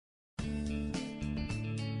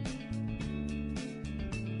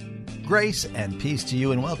Grace and peace to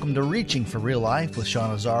you, and welcome to Reaching for Real Life with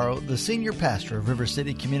Sean Azzaro, the senior pastor of River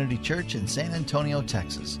City Community Church in San Antonio,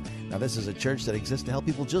 Texas. Now, this is a church that exists to help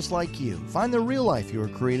people just like you find the real life you were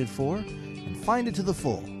created for and find it to the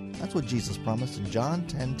full. That's what Jesus promised in John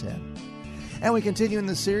 10:10. And we continue in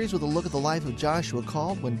this series with a look at the life of Joshua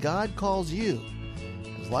called When God Calls You.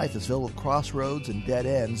 His life is filled with crossroads and dead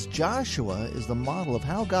ends. Joshua is the model of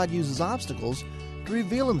how God uses obstacles to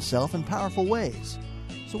reveal himself in powerful ways.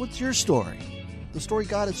 So what's your story? The story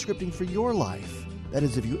God is scripting for your life. That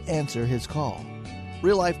is, if you answer his call.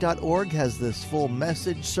 RealLife.org has this full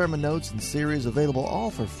message, sermon notes, and series available all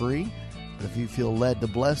for free. But if you feel led to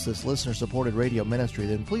bless this listener-supported radio ministry,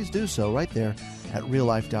 then please do so right there at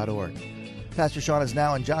RealLife.org. Pastor Sean is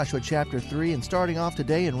now in Joshua chapter 3 and starting off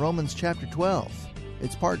today in Romans chapter 12.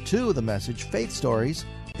 It's part 2 of the message, Faith Stories.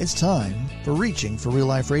 It's time for Reaching for Real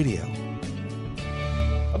Life Radio.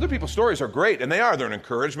 Other people's stories are great, and they are. They're an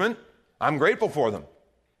encouragement. I'm grateful for them.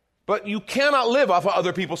 But you cannot live off of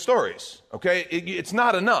other people's stories, okay? It's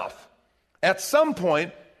not enough. At some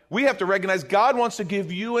point, we have to recognize God wants to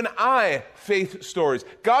give you and I faith stories.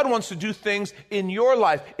 God wants to do things in your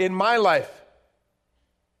life, in my life,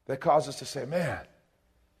 that cause us to say, man,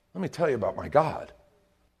 let me tell you about my God.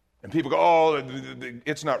 And people go, oh,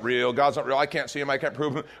 it's not real. God's not real. I can't see him. I can't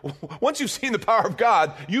prove him. Once you've seen the power of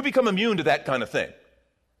God, you become immune to that kind of thing.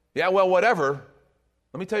 Yeah, well, whatever.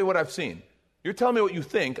 Let me tell you what I've seen. You're telling me what you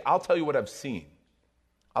think. I'll tell you what I've seen.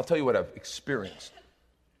 I'll tell you what I've experienced.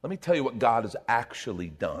 Let me tell you what God has actually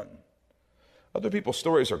done. Other people's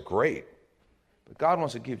stories are great, but God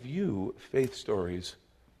wants to give you faith stories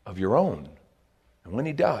of your own. And when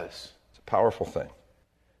he does, it's a powerful thing.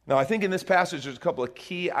 Now, I think in this passage, there's a couple of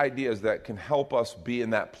key ideas that can help us be in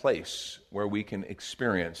that place where we can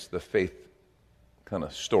experience the faith kind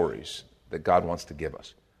of stories that God wants to give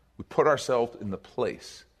us. We put ourselves in the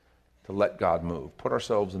place to let God move. Put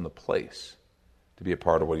ourselves in the place to be a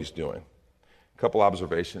part of what he's doing. A couple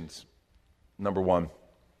observations. Number one,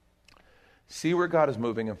 see where God is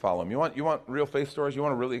moving and follow him. You want real faith stories? You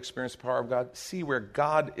want to really experience the power of God? See where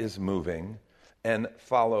God is moving and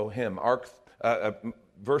follow him.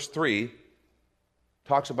 Verse 3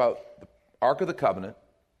 talks about the Ark of the Covenant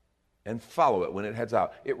and follow it when it heads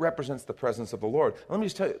out. It represents the presence of the Lord. Let me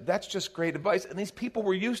just tell you, that's just great advice. And these people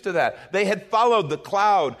were used to that. They had followed the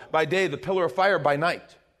cloud by day, the pillar of fire by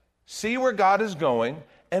night. See where God is going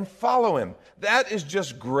and follow him. That is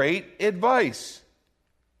just great advice.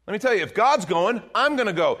 Let me tell you, if God's going, I'm going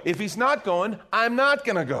to go. If he's not going, I'm not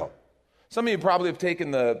going to go. Some of you probably have taken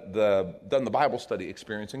done the Bible study,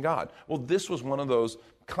 Experiencing God. Well, this was one of those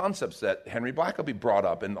concepts that Henry Blackaby brought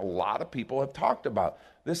up, and a lot of people have talked about.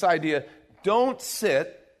 This idea, don't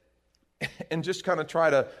sit and just kind of try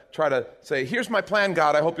to say, here's my plan,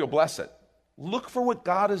 God, I hope you'll bless it. Look for what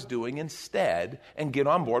God is doing instead and get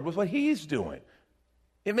on board with what he's doing.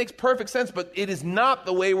 It makes perfect sense, but it is not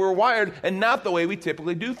the way we're wired and not the way we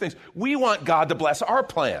typically do things. We want God to bless our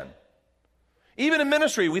plan. Even in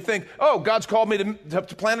ministry, we think, oh, God's called me to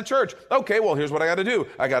plant a church. Okay, well, here's what I got to do.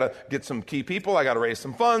 I got to get some key people. I got to raise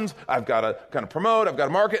some funds. I've got to kind of promote. I've got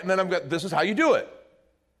to market. And then this is how you do it.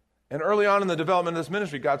 And early on in the development of this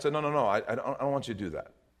ministry, God said, no, I don't want you to do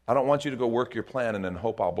that. I don't want you to go work your plan and then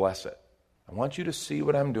hope I'll bless it. I want you to see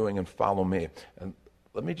what I'm doing and follow me. And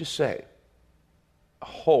let me just say, a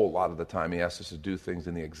whole lot of the time, he asks us to do things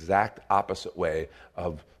in the exact opposite way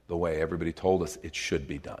of the way everybody told us it should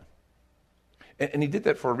be done. And he did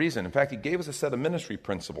that for a reason. In fact, he gave us a set of ministry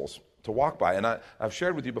principles to walk by. And I've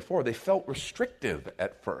shared with you before, they felt restrictive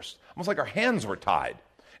at first, almost like our hands were tied.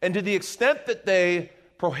 And to the extent that they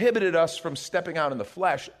prohibited us from stepping out in the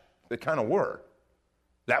flesh, they kind of were.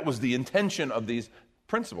 That was the intention of these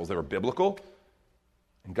principles. They were biblical.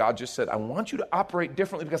 And God just said, I want you to operate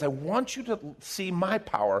differently because I want you to see my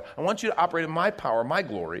power. I want you to operate in my power, my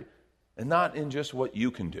glory, and not in just what you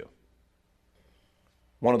can do.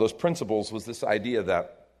 One of those principles was this idea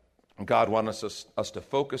that God wants us to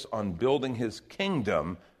focus on building his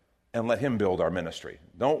kingdom and let him build our ministry.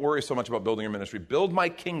 Don't worry so much about building your ministry. Build my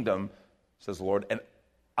kingdom, says the Lord, and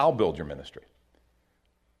I'll build your ministry.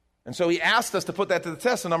 And so he asked us to put that to the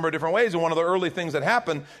test a number of different ways. And one of the early things that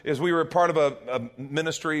happened is we were part of a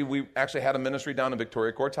ministry. We actually had a ministry down in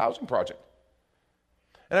Victoria Courts Housing Project.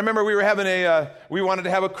 And I remember we wanted to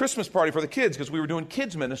have a Christmas party for the kids because we were doing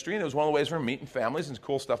kids ministry, and it was one of the ways we were meeting families and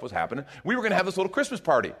cool stuff was happening. We were going to have this little Christmas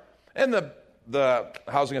party. And the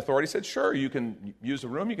housing authority said, sure, you can use the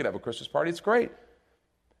room, you can have a Christmas party, it's great.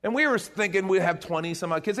 And we were thinking we'd have 20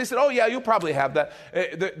 some odd kids. They said, oh yeah, you'll probably have that.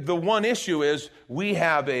 The one issue is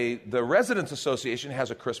the Residents Association has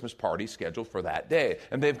a Christmas party scheduled for that day.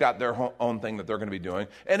 And they've got their own thing that they're going to be doing.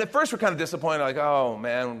 And at first we're kind of disappointed, like, oh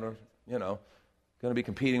man, we're, going to be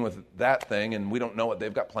competing with that thing and we don't know what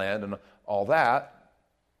they've got planned and all that.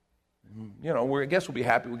 I guess we'll be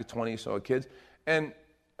happy we get 20 or so kids. And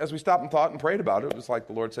as we stopped and thought and prayed about it, it was like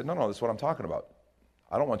the Lord said, no, this is what I'm talking about.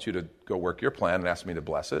 I don't want you to go work your plan and ask me to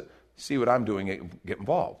bless it. See what I'm doing, get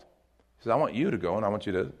involved. He says, I want you to go and I want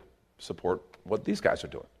you to support what these guys are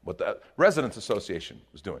doing, what the Residents Association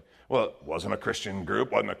was doing. Well, it wasn't a Christian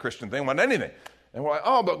group, wasn't a Christian thing, wasn't anything. And we're like,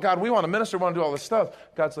 oh, but God, we want to minister, we want to do all this stuff.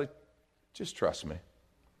 God's like, just trust me.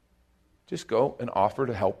 Just go and offer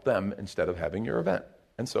to help them instead of having your event.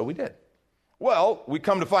 And so we did. Well, we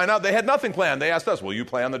come to find out they had nothing planned. They asked us, will you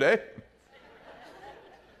plan the day?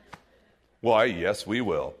 Why, yes, we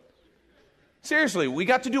will. Seriously, we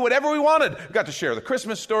got to do whatever we wanted. We got to share the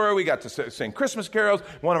Christmas story. We got to sing Christmas carols.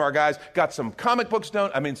 One of our guys got some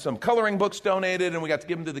some coloring books donated, and we got to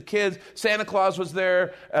give them to the kids. Santa Claus was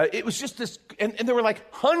there. It was just this, and there were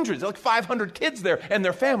like hundreds, like 500 kids there and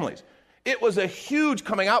their families. It was a huge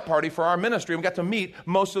coming out party for our ministry. We got to meet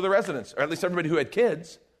most of the residents, or at least everybody who had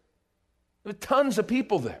kids. There were tons of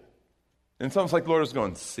people there. And it's almost like the Lord was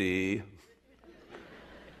going, see?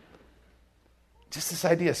 Just this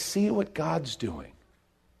idea, see what God's doing.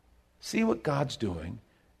 See what God's doing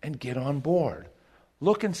and get on board.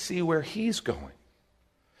 Look and see where He's going.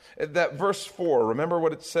 That verse 4, remember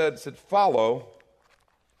what it said? It said, follow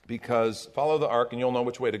the ark and you'll know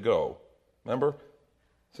which way to go. Remember?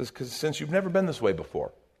 It says, because since you've never been this way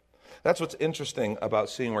before. That's what's interesting about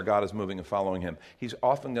seeing where God is moving and following Him. He's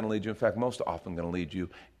often going to lead you, in fact, most often going to lead you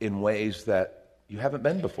in ways that you haven't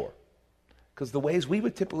been before. Because the ways we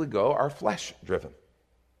would typically go are flesh-driven.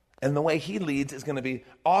 And the way He leads is going to be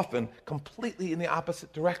often completely in the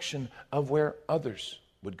opposite direction of where others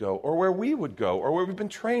would go, or where we would go, or where we've been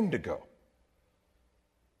trained to go.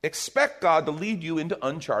 Expect God to lead you into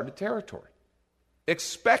uncharted territory.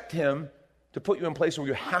 Expect Him to put you in places where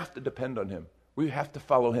you have to depend on Him, where you have to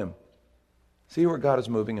follow Him. See where God is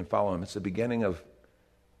moving and follow Him. It's the beginning of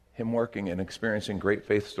Him working and experiencing great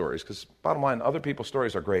faith stories. Because bottom line, other people's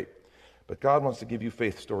stories are great. But God wants to give you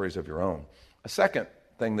faith stories of your own. A second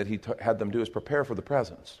thing that He had them do is prepare for the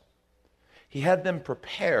presence. He had them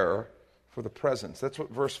prepare for the presence. That's what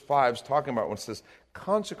verse 5 is talking about when it says,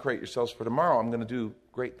 consecrate yourselves for tomorrow. I'm going to do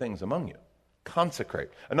great things among you.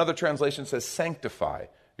 Consecrate. Another translation says, sanctify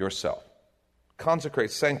yourself.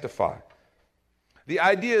 Consecrate, sanctify. The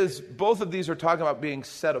idea is both of these are talking about being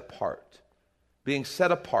set apart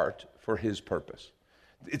for His purpose.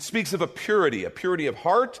 It speaks of a purity of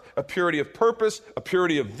heart, a purity of purpose, a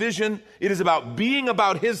purity of vision. It is about being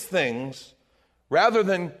about His things rather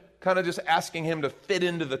than kind of just asking Him to fit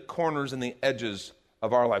into the corners and the edges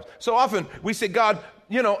of our lives. So often we say, God,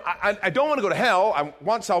 I don't want to go to hell. I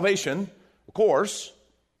want salvation, of course.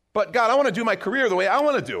 But God, I want to do my career the way I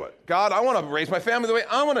want to do it. God, I want to raise my family the way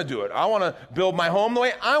I want to do it. I want to build my home the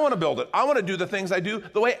way I want to build it. I want to do the things I do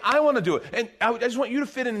the way I want to do it. And I just want you to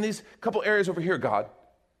fit in these couple areas over here, God.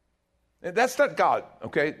 That's not God,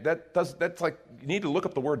 okay? That's like, you need to look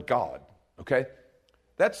up the word God, okay?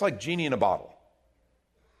 That's like genie in a bottle.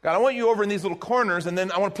 God, I want you over in these little corners, and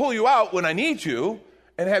then I want to pull you out when I need you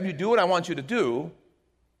and have you do what I want you to do,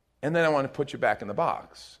 and then I want to put you back in the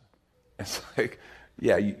box. It's like,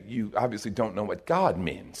 yeah, you obviously don't know what God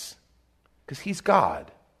means because He's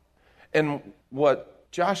God. And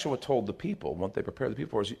what Joshua told the people, what they prepared the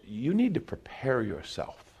people for, is you need to prepare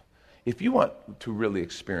yourself. If you want to really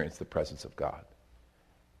experience the presence of God,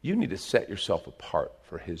 you need to set yourself apart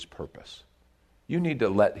for His purpose. You need to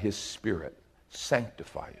let His Spirit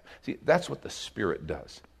sanctify you. See, that's what the Spirit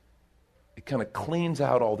does. It kind of cleans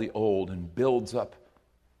out all the old and builds up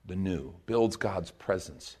the new, builds God's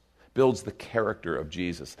presence, builds the character of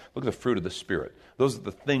Jesus. Look at the fruit of the Spirit. Those are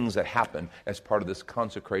the things that happen as part of this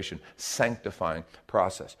consecration, sanctifying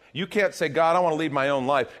process. You can't say, God, I want to lead my own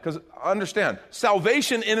life. Because understand,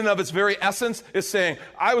 salvation in and of its very essence is saying,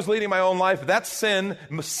 I was leading my own life. That's sin.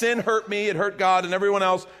 Sin hurt me. It hurt God and everyone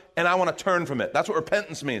else. And I want to turn from it. That's what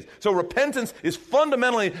repentance means. So repentance is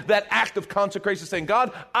fundamentally that act of consecration, saying,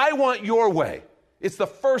 God, I want your way. It's the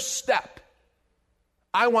first step.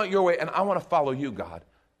 I want your way, and I want to follow you, God.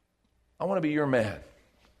 I want to be your man.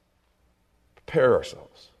 Prepare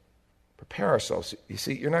ourselves. Prepare ourselves. You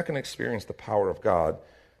see, you're not going to experience the power of God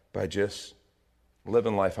by just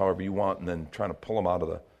living life however you want and then trying to pull them out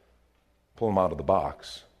of the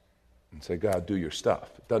box and say, God, do your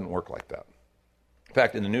stuff. It doesn't work like that. In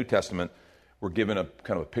fact, in the New Testament, we're given a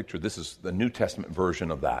kind of a picture. This is the New Testament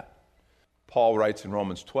version of that. Paul writes in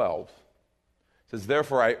Romans 12, says,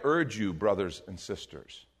 "Therefore I urge you, brothers and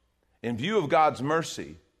sisters, in view of God's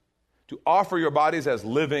mercy, to offer your bodies as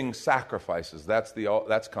living sacrifices."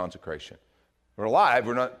 That's consecration. We're alive.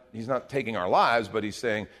 He's not taking our lives, but he's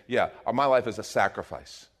saying, my life is a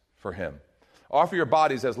sacrifice for him. Offer your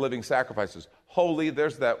bodies as living sacrifices. Holy,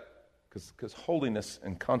 there's that, because holiness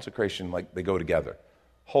and consecration, like they go together.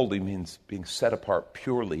 Holy means being set apart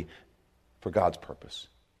purely for God's purpose.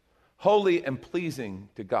 Holy and pleasing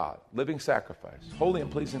to God. Living sacrifice. Holy and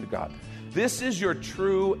pleasing to God. This is your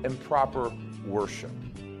true and proper worship.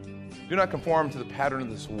 Do not conform to the pattern of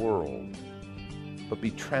this world, but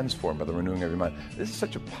be transformed by the renewing of your mind. This is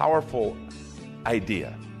such a powerful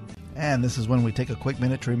idea. And this is when we take a quick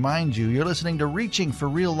minute to remind you you're listening to Reaching for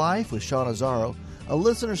Real Life with Sean Azzaro, a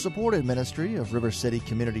listener-supported ministry of River City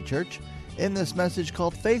Community Church, in this message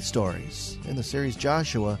called Faith Stories, in the series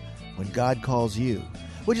Joshua, When God Calls You,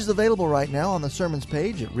 which is available right now on the sermons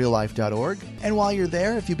page at reallife.org. And while you're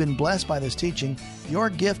there, if you've been blessed by this teaching, your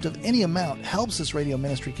gift of any amount helps this radio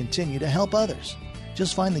ministry continue to help others.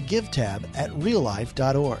 Just find the Give tab at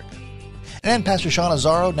reallife.org. And Pastor Sean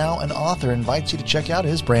Azzaro, now an author, invites you to check out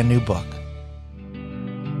his brand new book.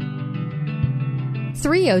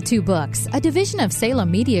 302 Books, a division of Salem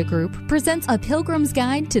Media Group, presents A Pilgrim's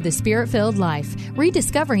Guide to the Spirit-Filled Life,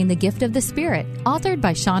 Rediscovering the Gift of the Spirit, authored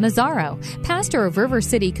by Sean Azzaro, pastor of River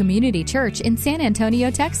City Community Church in San Antonio,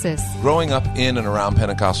 Texas. Growing up in and around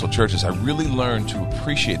Pentecostal churches, I really learned to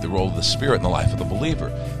appreciate the role of the Spirit in the life of the believer.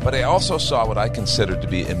 But I also saw what I considered to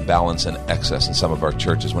be imbalance and excess in some of our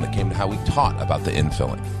churches when it came to how we taught about the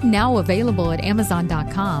infilling. Now available at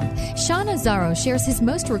Amazon.com, Sean Azzaro shares his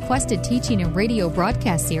most requested teaching and radio broadcast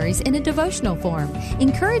series in a devotional form,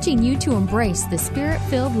 encouraging you to embrace the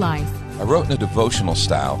Spirit-filled life. I wrote in a devotional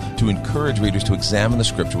style to encourage readers to examine the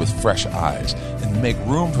Scripture with fresh eyes and make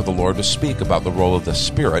room for the Lord to speak about the role of the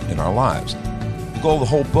Spirit in our lives. The goal of the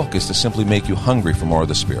whole book is to simply make you hungry for more of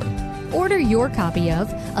the Spirit. Order your copy of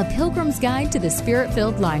A Pilgrim's Guide to the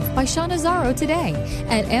Spirit-Filled Life by Sean Azzaro today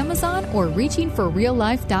at Amazon or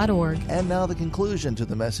reachingforreallife.org. And now the conclusion to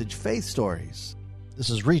the message, Faith Stories. This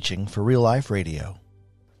is Reaching for Real Life Radio.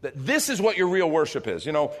 That this is what your real worship is.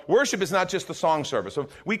 You know, worship is not just the song service. So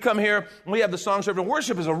we come here, and we have the song service, and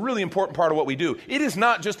worship is a really important part of what we do. It is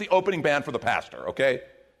not just the opening band for the pastor, okay?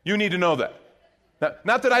 You need to know that. Now,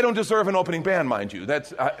 not that I don't deserve an opening band, mind you.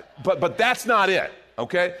 But that's not it,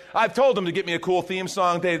 okay? I've told them to get me a cool theme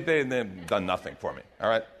song. They've done nothing for me, all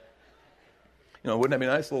right? You know, wouldn't that be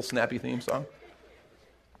a nice little snappy theme song?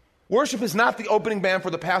 Worship is not the opening band for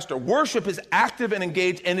the pastor. Worship is active and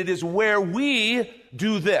engaged, and it is where we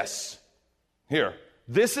do this. Here,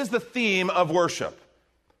 this is the theme of worship.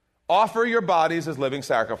 Offer your bodies as living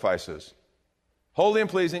sacrifices, holy and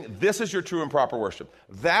pleasing. This is your true and proper worship.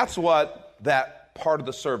 That's what that part of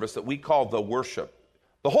the service that we call the worship.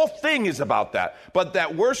 The whole thing is about that. But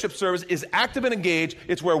that worship service is active and engaged.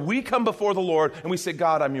 It's where we come before the Lord and we say,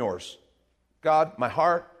 God, I'm yours. God, my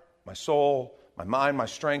heart, my soul, my mind, my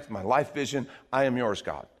strength, my life vision, I am yours,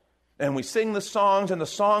 God. And we sing the songs, and the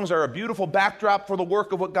songs are a beautiful backdrop for the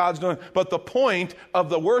work of what God's doing. But the point of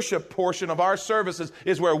the worship portion of our services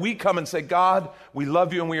is where we come and say, God, we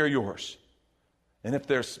love you and we are yours. And if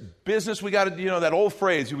there's business, we got to, that old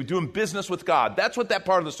phrase, we're doing business with God. That's what that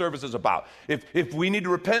part of the service is about. If we need to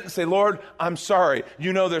repent and say, Lord, I'm sorry.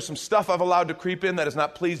 There's some stuff I've allowed to creep in that is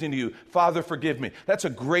not pleasing to you. Father, forgive me. That's a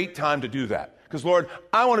great time to do that. Because, Lord,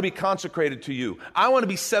 I want to be consecrated to you. I want to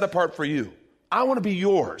be set apart for you. I want to be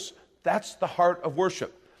yours. That's the heart of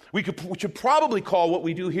worship. We should probably call what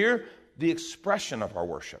we do here the expression of our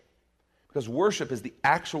worship. Because worship is the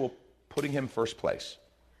actual putting him first place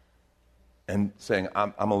and saying,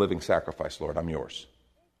 I'm a living sacrifice, Lord, I'm yours.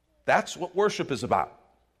 That's what worship is about.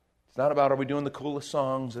 It's not about, are we doing the coolest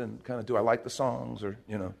songs and kind of, do I like the songs, or,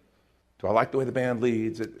 do I like the way the band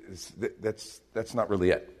leads? That's not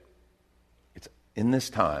really it. It's in this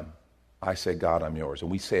time, I say, God, I'm yours.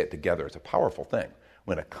 And we say it together. It's a powerful thing.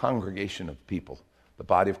 When a congregation of people, the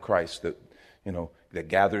body of Christ that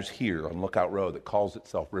gathers here on Lookout Road, that calls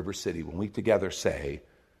itself River City, when we together say,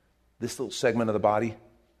 this little segment of the body,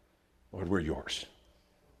 Lord, we're yours.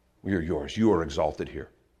 We are yours. You are exalted here.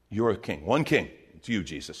 You're a king. One king. It's you,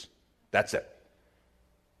 Jesus. That's it.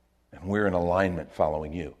 And we're in alignment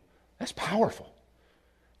following you. That's powerful.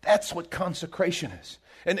 That's what consecration is.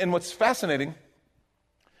 And what's fascinating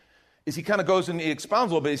is he kind of goes and he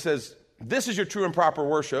expounds a little bit. He says, this is your true and proper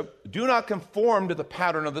worship. Do not conform to the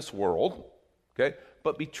pattern of this world, okay,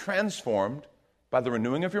 but be transformed by the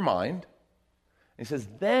renewing of your mind. And he says,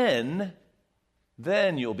 then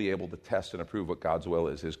then you'll be able to test and approve what God's will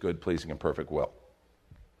is, his good, pleasing, and perfect will.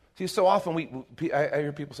 See, so often I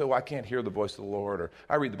hear people say, well, I can't hear the voice of the Lord, or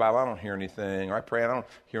I read the Bible, I don't hear anything, or I pray, I don't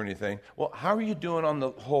hear anything. Well, how are you doing on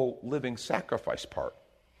the whole living sacrifice part?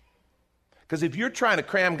 Because if you're trying to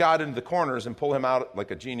cram God into the corners and pull him out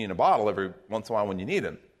like a genie in a bottle every once in a while when you need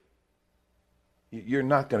him, you're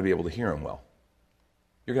not going to be able to hear him well.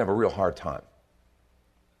 You're going to have a real hard time.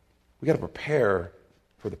 We got to prepare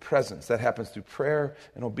for the presence. That happens through prayer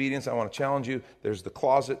and obedience. I want to challenge you. There's the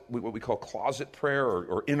closet, what we call closet prayer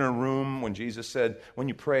or inner room, when Jesus said, when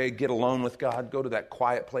you pray, get alone with God. Go to that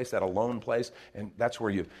quiet place, that alone place, and that's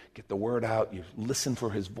where you get the word out. You listen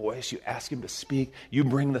for his voice. You ask him to speak. You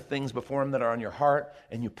bring the things before him that are on your heart,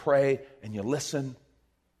 and you pray, and you listen,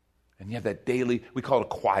 and you have that daily, we call it a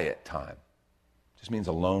quiet time. It just means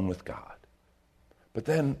alone with God. But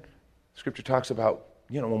then Scripture talks about,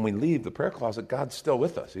 when we leave the prayer closet, God's still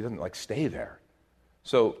with us. He doesn't stay there.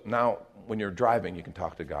 So now when you're driving, you can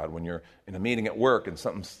talk to God. When you're in a meeting at work and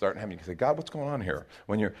something's starting to happen, you can say, God, what's going on here?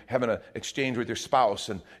 When you're having an exchange with your spouse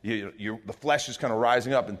and the flesh is kind of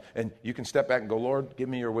rising up, and you can step back and go, Lord, give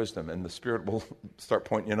me your wisdom, and the Spirit will start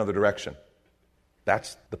pointing you in another direction.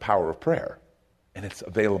 That's the power of prayer, and it's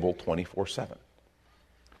available 24/7.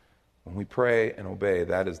 When we pray and obey,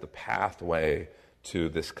 that is the pathway to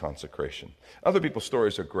this consecration. Other people's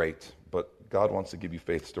stories are great, but God wants to give you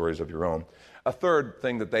faith stories of your own. A third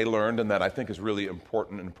thing that they learned, and that I think is really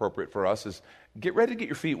important and appropriate for us, is get ready to get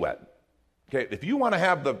your feet wet. Okay, if you want to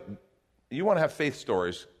have faith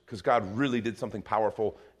stories because God really did something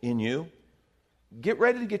powerful in you, get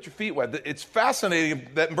ready to get your feet wet. It's fascinating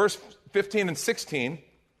that in verse 15 and 16 it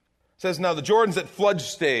says, now the Jordan's at flood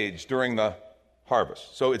stage during the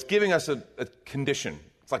harvest. So it's giving us a condition.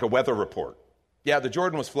 It's like a weather report. Yeah, the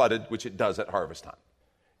Jordan was flooded, which it does at harvest time.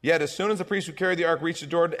 Yet as soon as the priests who carried the ark reached the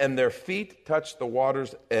Jordan and their feet touched the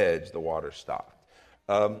water's edge, the water stopped.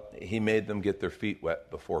 He made them get their feet wet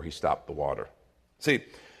before he stopped the water. See,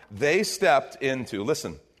 they stepped into,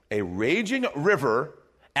 listen, a raging river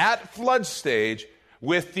at flood stage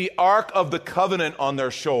with the Ark of the Covenant on their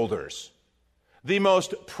shoulders. The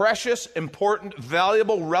most precious, important,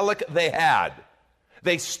 valuable relic they had.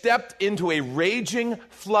 They stepped into a raging,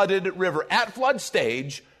 flooded river at flood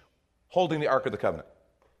stage, holding the Ark of the Covenant.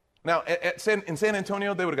 Now, in San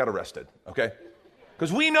Antonio, they would have got arrested, okay?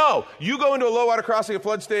 Because we know, you go into a low water crossing at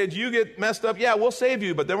flood stage, you get messed up, yeah, we'll save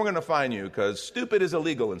you, but then we're going to fine you, because stupid is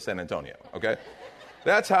illegal in San Antonio, okay?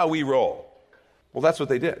 That's how we roll. Well, that's what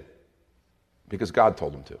they did, because God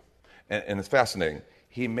told them to. And it's fascinating.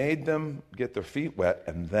 He made them get their feet wet,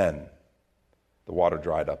 and then the water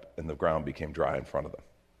dried up and the ground became dry in front of them.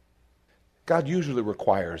 God usually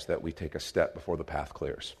requires that we take a step before the path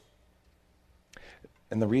clears.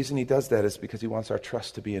 And the reason he does that is because he wants our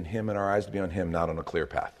trust to be in him and our eyes to be on him, not on a clear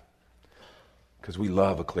path. Because we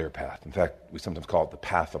love a clear path. In fact, we sometimes call it the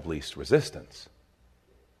path of least resistance.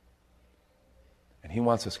 And he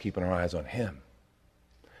wants us keeping our eyes on him.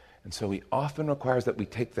 And so he often requires that we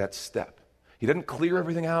take that step. He doesn't clear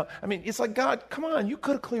everything out. I mean, it's like, God, come on, you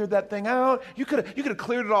could have cleared that thing out. You could have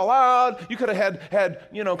cleared it all out. You could have had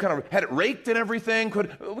it raked and everything.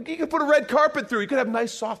 You could put a red carpet through. You could have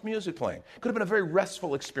nice soft music playing. It could have been a very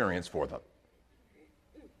restful experience for them.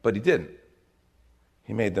 But he didn't.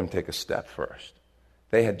 He made them take a step first.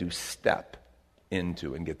 They had to step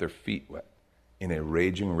into and get their feet wet in a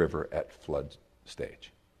raging river at flood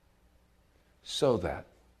stage, so that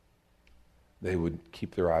they would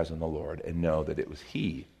keep their eyes on the Lord and know that it was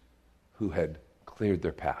he who had cleared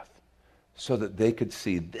their path, so that they could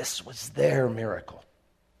see this was their miracle.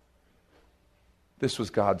 This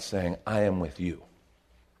was God saying, I am with you.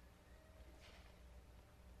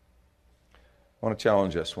 I want to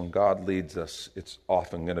challenge us. When God leads us, it's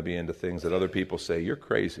often going to be into things that other people say, you're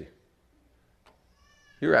crazy.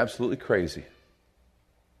 You're absolutely crazy.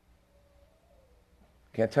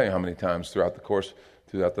 Can't tell you how many times throughout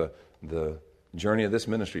the journey of this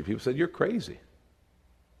ministry, people said, you're crazy.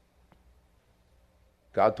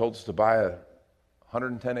 God told us to buy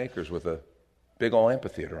 110 acres with a big old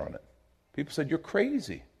amphitheater on it. People said, you're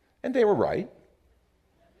crazy. And they were right.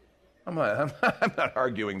 I'm not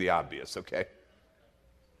arguing the obvious, okay?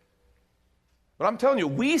 But I'm telling you,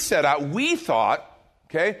 we thought,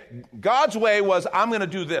 okay, God's way was, I'm going to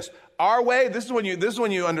do this. Our way, this is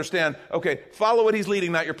when you understand, okay, follow what he's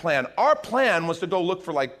leading, not your plan. Our plan was to go look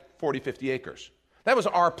for 40, 50 acres. That was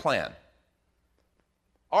our plan.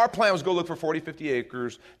 Our plan was to go look for 40, 50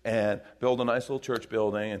 acres and build a nice little church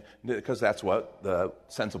building, because that's what the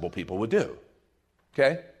sensible people would do.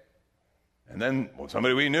 Okay? And then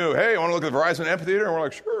somebody we knew, hey, you want to look at the Verizon Amphitheater? And we're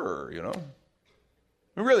like, sure,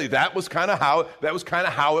 Really, that was kind of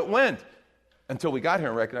how it went. Until we got here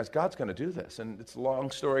and recognized God's going to do this. And it's a long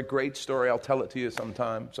story, great story. I'll tell it to you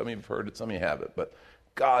sometime. Some of you have heard it, some of you haven't. But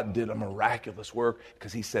God did a miraculous work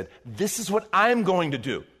because he said, this is what I'm going to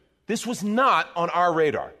do. This was not on our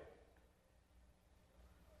radar.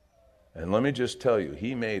 And let me just tell you,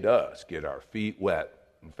 he made us get our feet wet.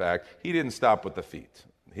 In fact, he didn't stop with the feet.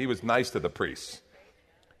 He was nice to the priests.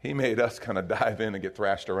 He made us kind of dive in and get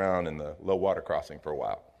thrashed around in the low water crossing for a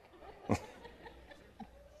while.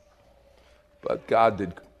 But God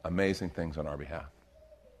did amazing things on our behalf.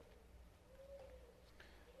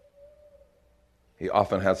 He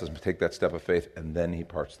often has us take that step of faith, and then he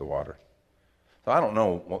parts the water. So I don't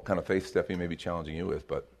know what kind of faith step he may be challenging you with,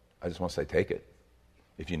 but I just want to say, take it.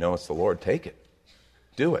 If you know it's the Lord, take it.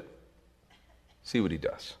 Do it. See what he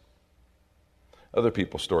does. Other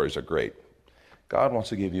people's stories are great. God wants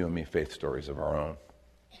to give you and me faith stories of our own.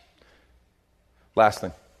 Last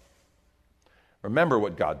thing. Remember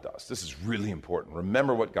what God does. This is really important.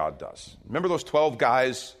 Remember what God does. Remember those 12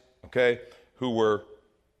 guys, okay, who were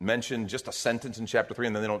mentioned just a sentence in chapter 3,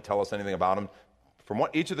 and then they don't tell us anything about them? From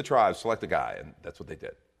each of the tribes, select a guy, and that's what they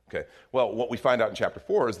did. Okay. Well, what we find out in chapter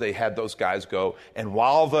 4 is they had those guys go, and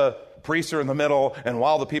while the priests are in the middle, and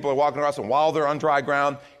while the people are walking across, and while they're on dry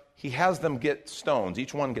ground, he has them get stones.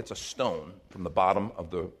 Each one gets a stone from the bottom of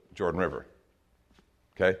the Jordan River.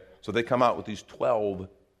 Okay? So they come out with these 12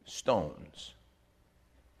 stones.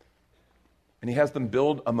 And he has them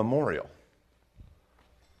build a memorial.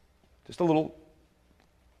 Just a little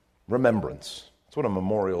remembrance. That's what a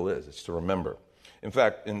memorial is. It's to remember. In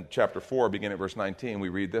fact, in chapter 4, beginning at verse 19, we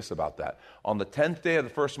read this about that. On the 10th day of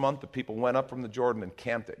the first month, the people went up from the Jordan and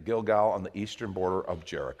camped at Gilgal on the eastern border of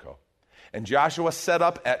Jericho. And Joshua set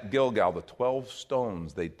up at Gilgal the 12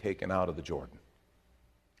 stones they'd taken out of the Jordan.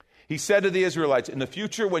 He said to the Israelites, in the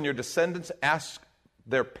future, when your descendants ask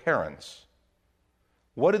their parents,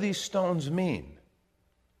 what do these stones mean?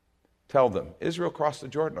 Tell them, Israel crossed the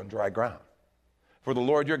Jordan on dry ground. For the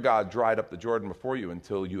Lord your God dried up the Jordan before you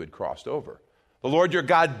until you had crossed over. The Lord your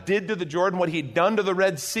God did to the Jordan what he had done to the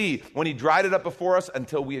Red Sea when he dried it up before us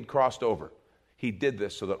until we had crossed over. He did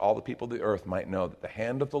this so that all the people of the earth might know that the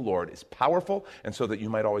hand of the Lord is powerful, and so that you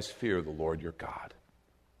might always fear the Lord your God.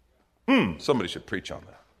 Somebody should preach on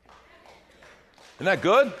that. Isn't that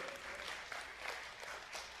good?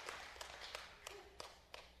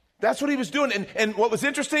 That's what he was doing. And what was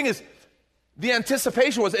interesting is the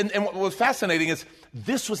anticipation was, and what was fascinating is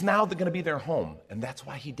this was now going to be their home. And that's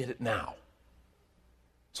why he did it now.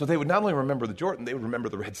 So they would not only remember the Jordan, they would remember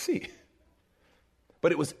the Red Sea.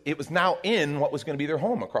 But it was now in what was going to be their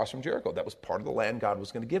home across from Jericho. That was part of the land God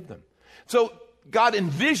was going to give them. So God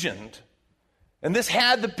envisioned, and this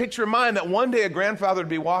had the picture in mind, that one day a grandfather would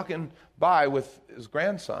be walking by with his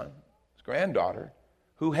grandson, his granddaughter,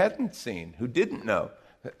 who hadn't seen, who didn't know.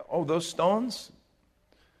 Oh, those stones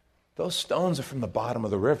are from the bottom of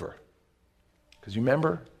the river. Because you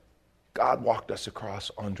remember, God walked us across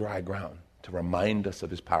on dry ground to remind us of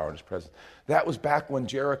his power and his presence. That was back when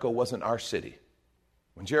Jericho wasn't our city.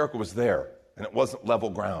 When Jericho was there and it wasn't level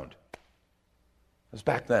ground. It was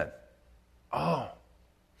back then. Oh,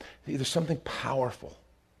 see, there's something powerful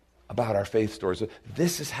about our faith stories.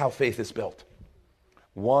 This is how faith is built.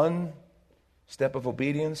 One step of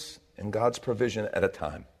obedience and God's provision at a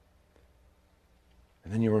time.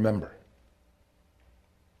 And then you remember.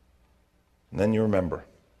 And then you remember.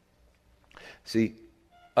 See,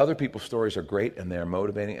 other people's stories are great and they are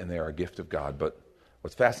motivating and they are a gift of God. But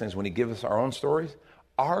what's fascinating is when he gives us our own stories,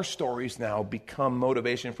 our stories now become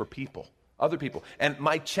motivation for people, other people. And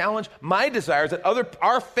my challenge, my desire is that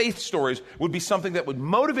our faith stories would be something that would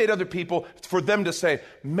motivate other people for them to say,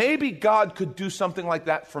 maybe God could do something like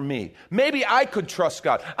that for me. Maybe I could trust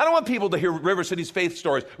God. I don't want people to hear River City's faith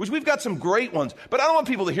stories, which we've got some great ones, but I don't want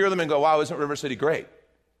people to hear them and go, wow, isn't River City great?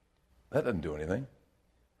 That doesn't do anything.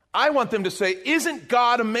 I want them to say, isn't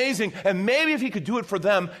God amazing? And maybe if he could do it for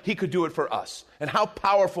them, he could do it for us. And how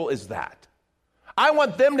powerful is that? I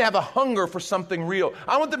want them to have a hunger for something real.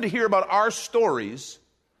 I want them to hear about our stories,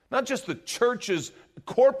 not just the church's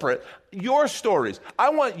corporate, your stories. I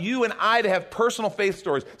want you and I to have personal faith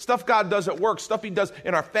stories, stuff God does at work, stuff he does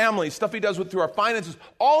in our families, stuff he does through our finances,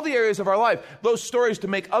 all the areas of our life, those stories to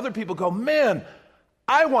make other people go, man,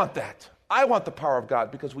 I want that. I want the power of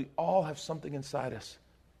God, because we all have something inside us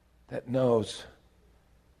that knows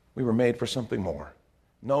we were made for something more,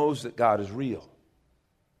 knows that God is real,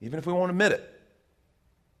 even if we won't admit it,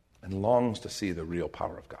 and longs to see the real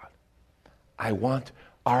power of God. I want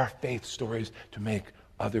our faith stories to make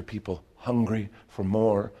other people hungry for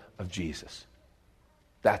more of Jesus.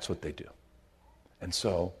 That's what they do. And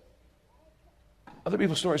so, Other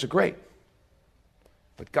people's stories are great.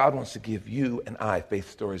 But God wants to give you and I faith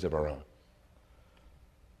stories of our own.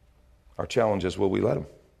 Our challenge is, will we let him?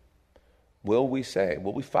 Will we say?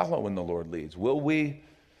 Will we follow when the Lord leads? Will we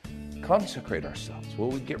consecrate ourselves? Will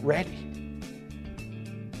we get ready?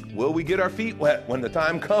 Will we get our feet wet when the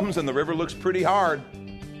time comes and the river looks pretty hard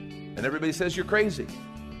and everybody says you're crazy?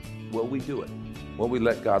 Will we do it? Will we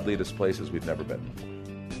let God lead us places we've never been before?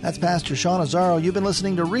 That's Pastor Sean Azzaro. You've been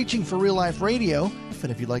listening to Reaching for Real Life Radio.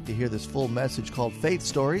 And if you'd like to hear this full message called Faith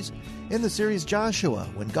Stories in the series Joshua,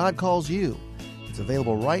 When God Calls You, it's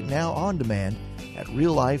available right now on demand at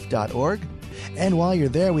reallife.org. And while you're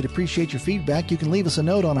there, we'd appreciate your feedback. You can leave us a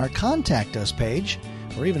note on our Contact Us page.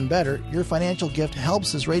 Or even better, your financial gift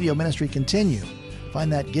helps this radio ministry continue.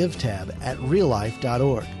 Find that Give tab at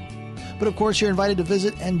reallife.org. But of course, you're invited to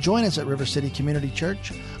visit and join us at River City Community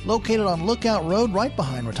Church, located on Lookout Road right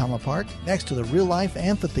behind Rotama Park, next to the Real Life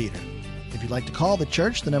Amphitheater. If you'd like to call the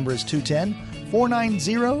church, the number is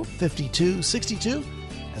 210-490-5262.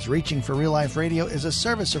 As Reaching for Real Life Radio is a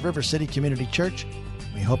service of River City Community Church.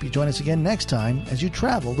 We hope you join us again next time as you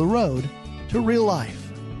travel the road to real life.